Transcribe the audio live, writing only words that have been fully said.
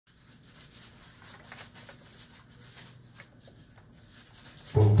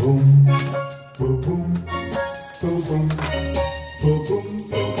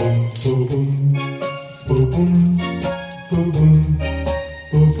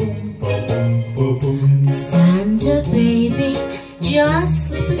Santa baby, just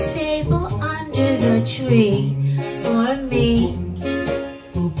slip a sable under the tree for me.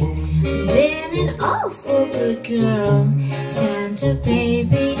 Been an awful good girl, Santa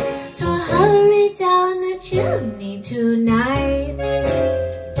baby, so hurry down the chimney tonight.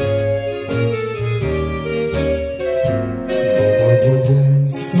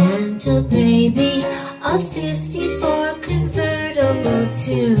 Santa baby, a 54 convertible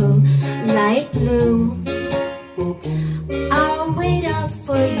to light blue. I'll wait up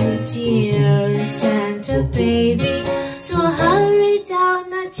for you, dear Santa baby, so hurry down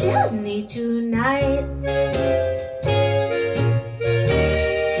the chimney tonight.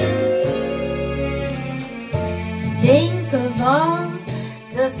 Think of all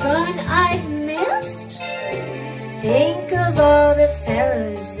the fun I've missed. Think of all the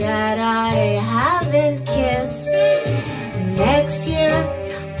fellas that I haven't kissed. Next year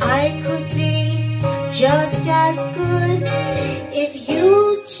I could be just as good if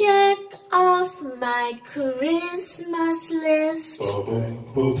you check off my Christmas list.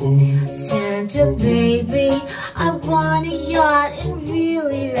 Santa baby, I want a yacht, and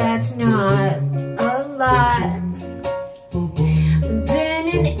really that's not a lot. Been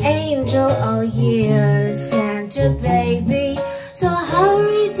an angel all year, Santa baby, so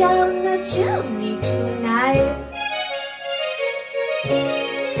hurry down the chimney tonight.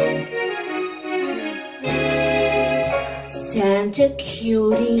 Santa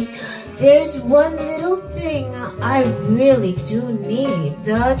cutie, there's one little thing I really do need,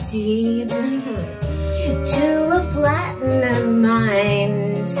 the deed to a platinum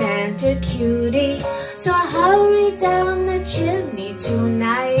mine, Santa cutie, so hurry down the chimney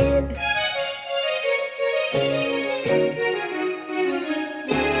tonight.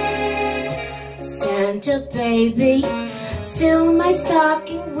 Santa baby, fill my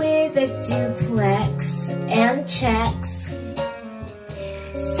stocking with a duplex and checks.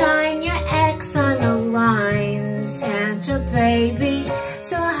 Sign your X on the line, Santa baby,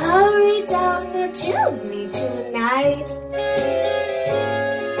 so hurry down the chimney tonight.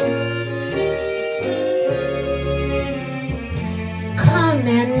 Come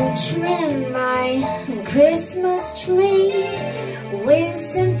and trim my Christmas tree with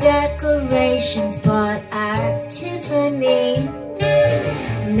some decorations bought at Tiffany.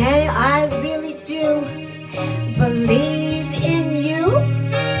 Nay, I really do believe in you.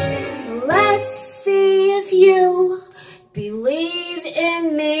 Let's see if you believe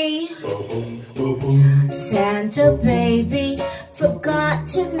in me. Santa baby, forgot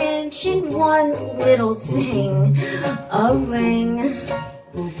to mention one little thing, a ring.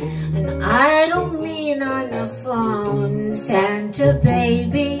 And I don't mean on the phone, Santa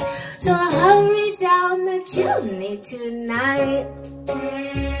baby, so hurry down the chimney tonight.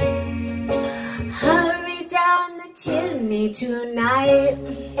 Hurry down the chimney tonight.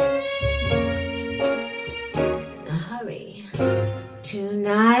 Hurry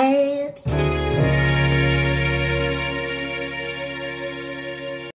tonight.